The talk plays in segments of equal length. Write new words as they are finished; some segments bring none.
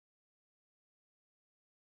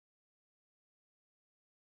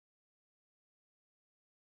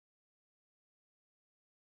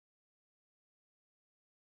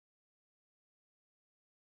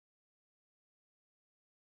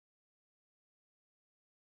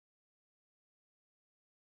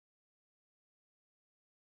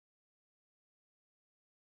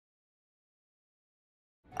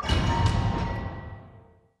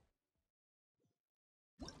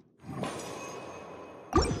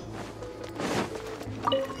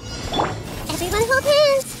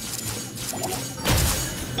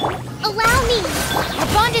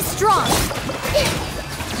strong!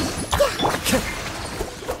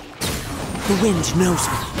 The wind knows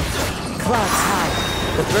me. Clouds high,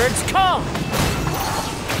 the birds call!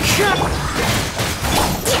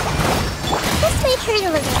 This may hurt a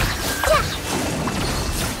little.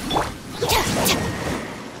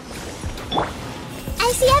 I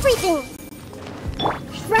see everything.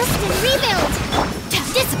 Rest and rebuild.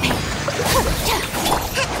 Dissipate!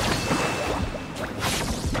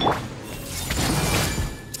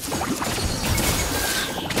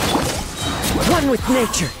 One with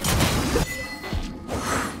nature.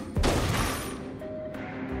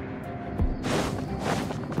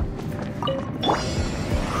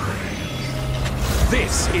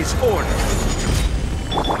 This is order.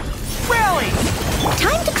 Rally!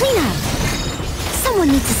 Time to clean up! Someone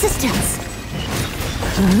needs assistance.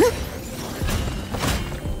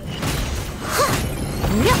 Huh?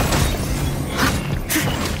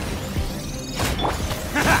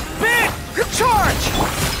 Big! Charge!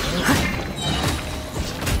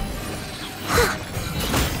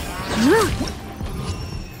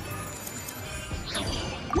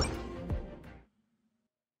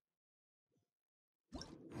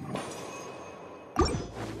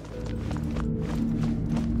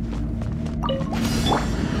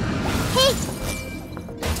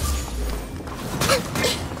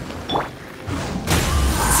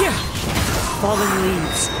 Falling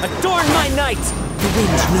leaves, adorn my night! The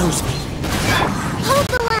wind knows me. Hold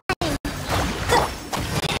the line.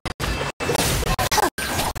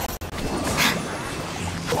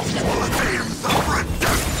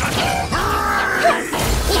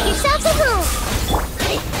 Make yourselves a room.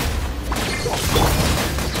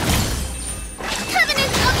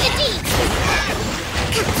 Covenant of the Deep.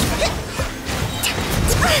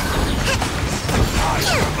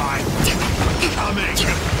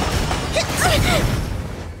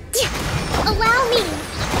 Allow me.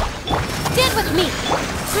 Stand with me!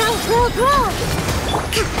 Grow.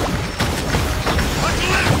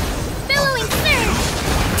 Billowing surge.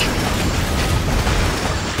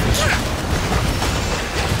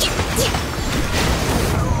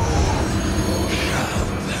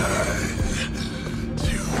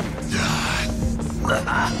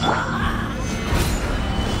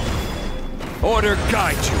 Order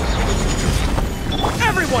guide you.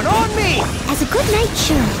 Everyone on me! As a good night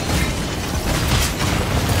should.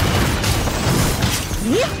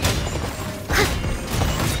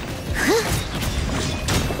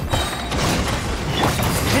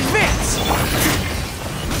 Advance!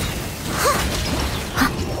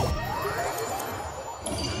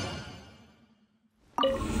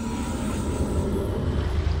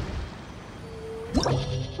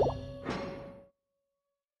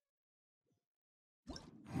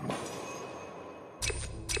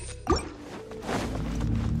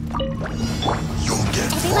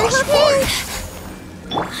 Everyone okay?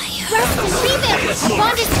 Rest and rebuild.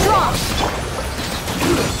 Bond is strong!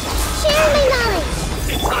 Share my knowledge.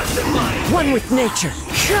 One with nature,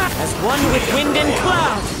 as one with wind and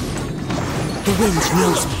cloud. The wind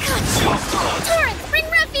knows me. Torrents, bring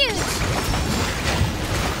refuge.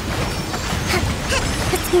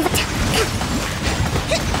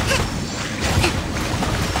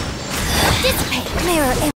 Dissipate!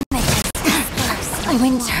 Mirror images. I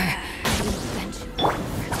winter.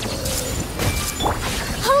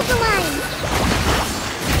 Hold the line.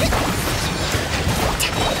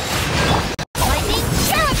 Lightning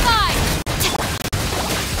terrified!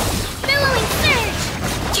 Billowing surge.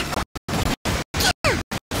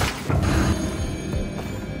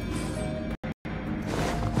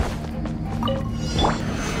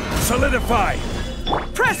 Solidify!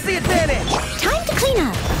 Press the advantage! Time to clean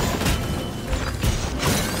up!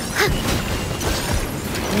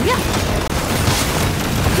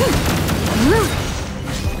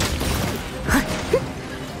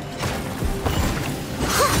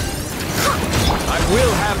 I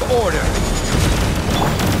will have order!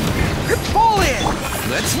 Pull in!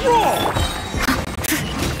 Let's roll!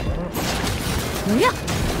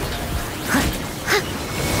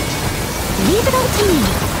 Leave it all to me!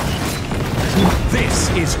 This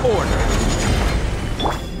is order!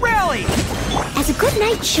 Rally! As a good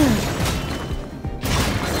night should.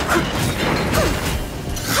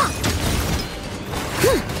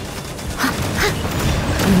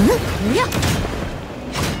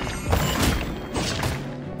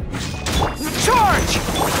 Charge!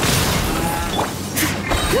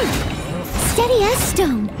 Steady as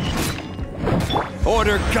stone.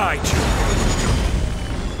 Order guide you!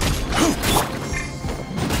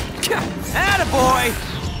 Attaboy!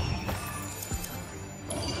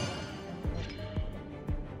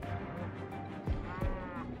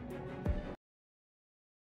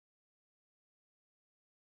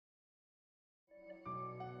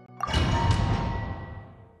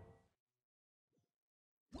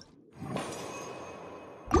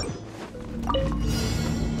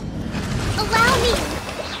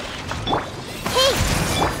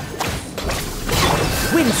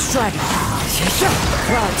 strider.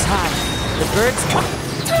 Clouds high. The birds come.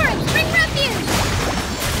 Torrent, bring refuge!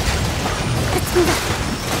 Let's move up.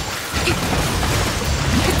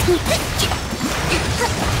 Let's move up.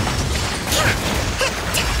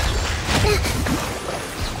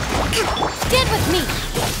 Stand with me!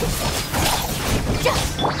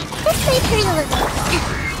 Let's leave her a little.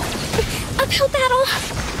 Uphill battle.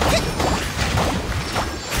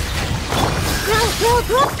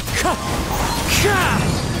 Grow.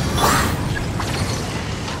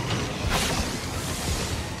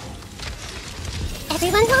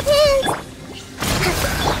 Everyone hold hands!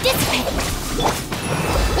 This way!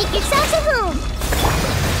 Make yourselves at home!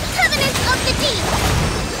 Covenants of the Deep!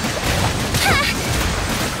 Ha!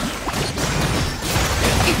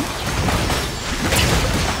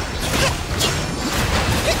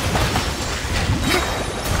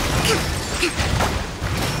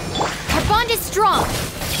 Our bond is strong.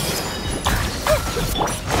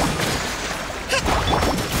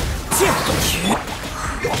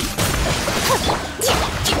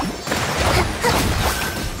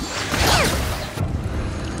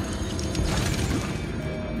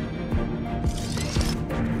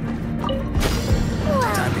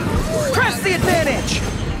 Press the advantage!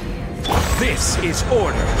 This is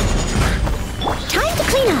order. Time to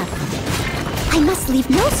clean up. I must leave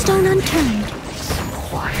no stone unturned.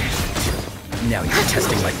 Quiet. Now you're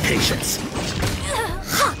testing my patience.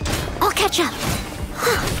 I'll catch up.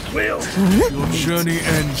 Will. Your journey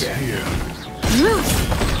ends here.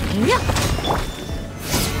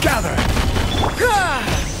 Gather!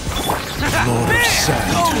 Lord of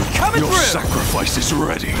Sand, Oh, coming your through! sacrifice is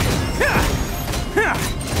ready.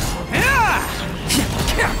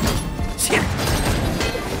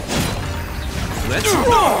 Let's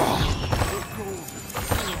roll!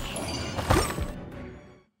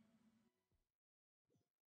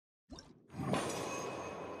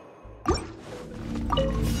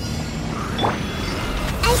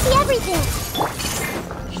 I see everything!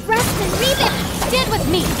 Rest and rebuild! Stand with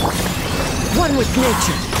me. One with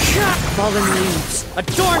nature. Fallen leaves.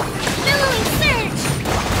 Adorn. Billowing surge!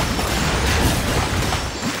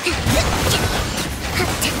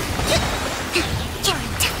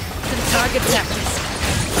 Target tactics.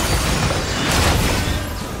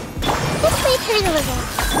 Let's leave her a little.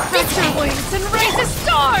 Press your wings and raise a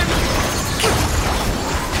storm.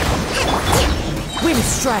 Wind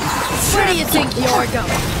strike. Where do you think you're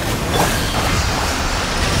going?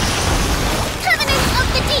 Covenants of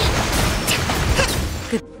the Deep!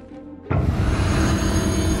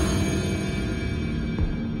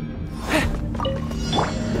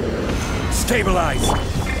 Stabilize!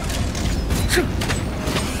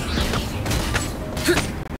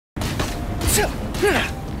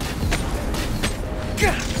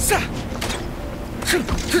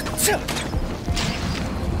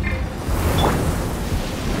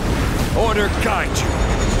 Order guide you.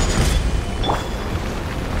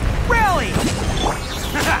 Rally!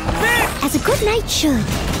 As a good knight should.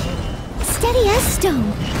 Steady as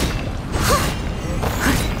stone.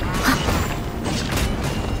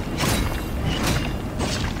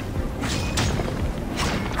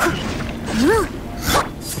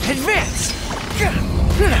 Advance!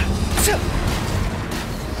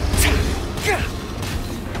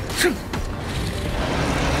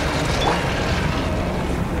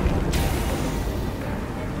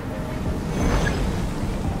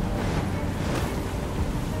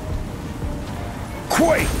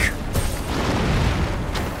 Quake!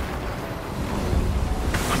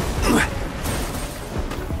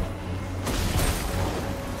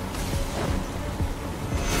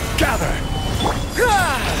 Gather!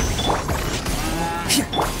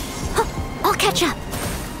 I'll catch up.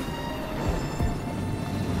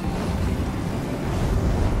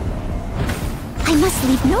 I must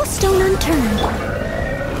leave no stone unturned.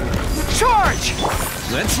 Charge!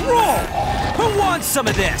 Let's roll! Who wants some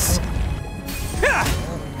of this?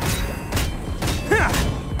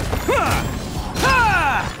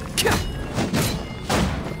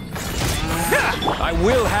 I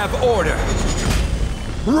will have order.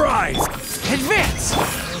 Rise! Advance!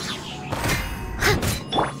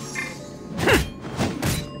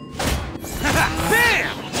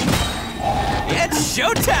 Bam! It's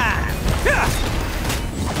showtime!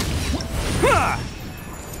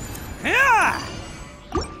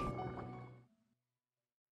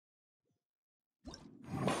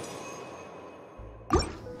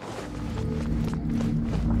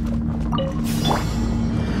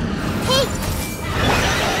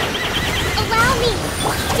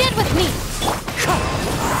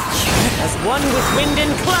 One with wind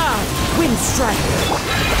and cloud. Wind strike.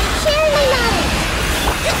 Share my knowledge!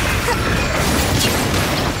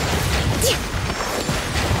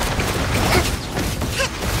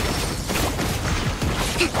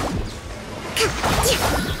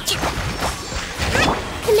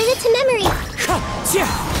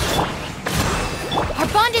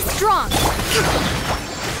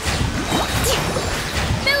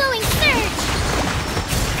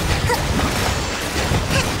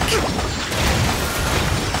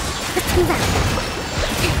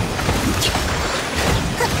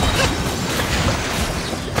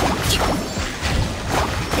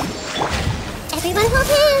 hold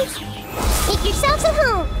hands. Make yourselves at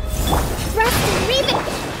home. Thrust and rebound.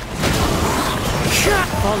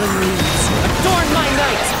 Fallen leaves, adorn my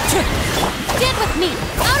night! Get with me!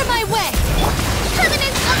 Out of my way!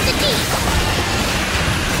 Covenants of the deep.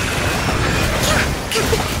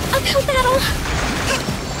 Uphill battle!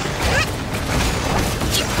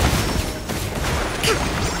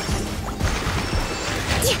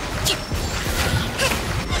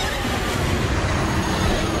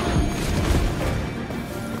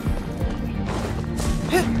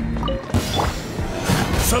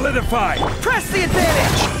 Solidify! Press the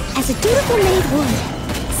advantage! As a dutiful maid would,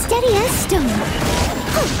 steady as stone.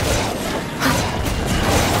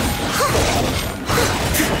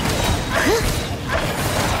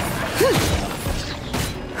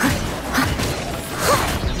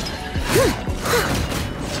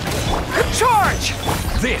 Charge!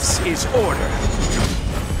 This is order.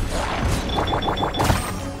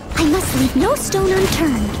 I must leave no stone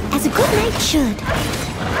unturned, as a good knight should.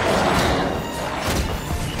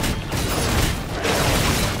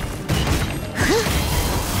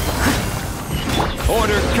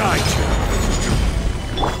 Order guide you.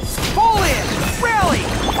 Pull in! Rally!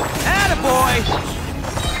 Attaboy!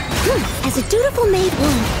 As a dutiful maid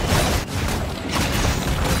would.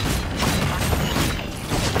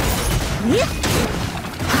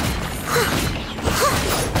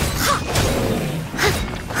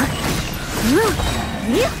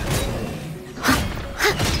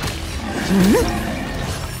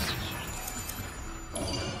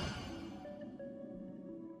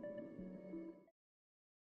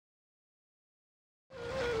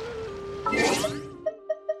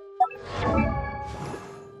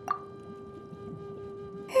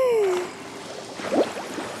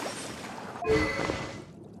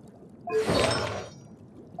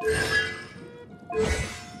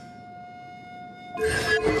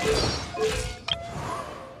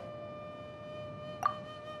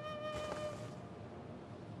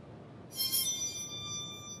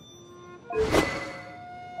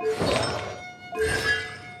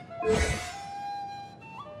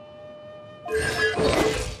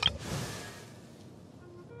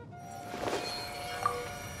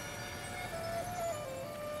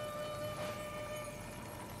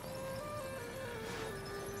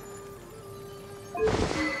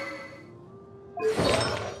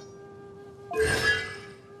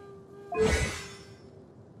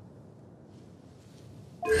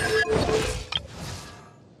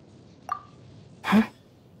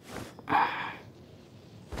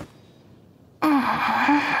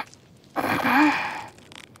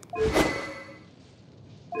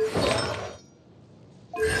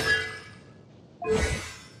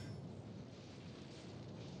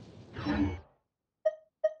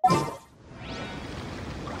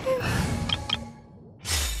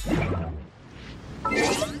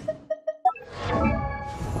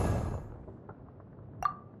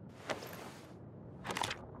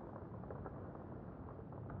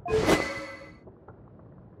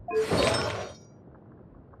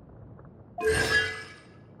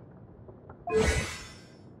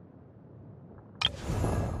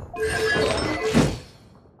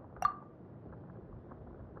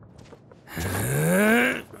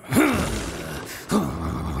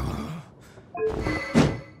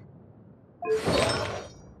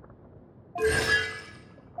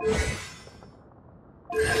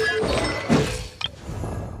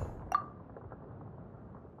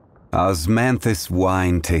 Osmanthus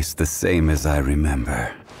wine tastes the same as I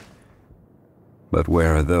remember. But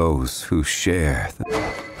where are those who share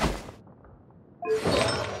the...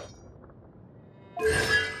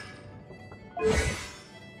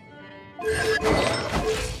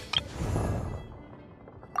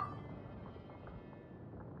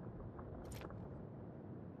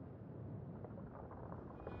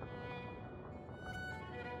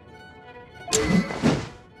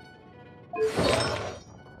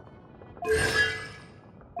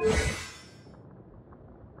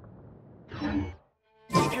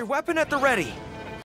 Keep your weapon at the ready.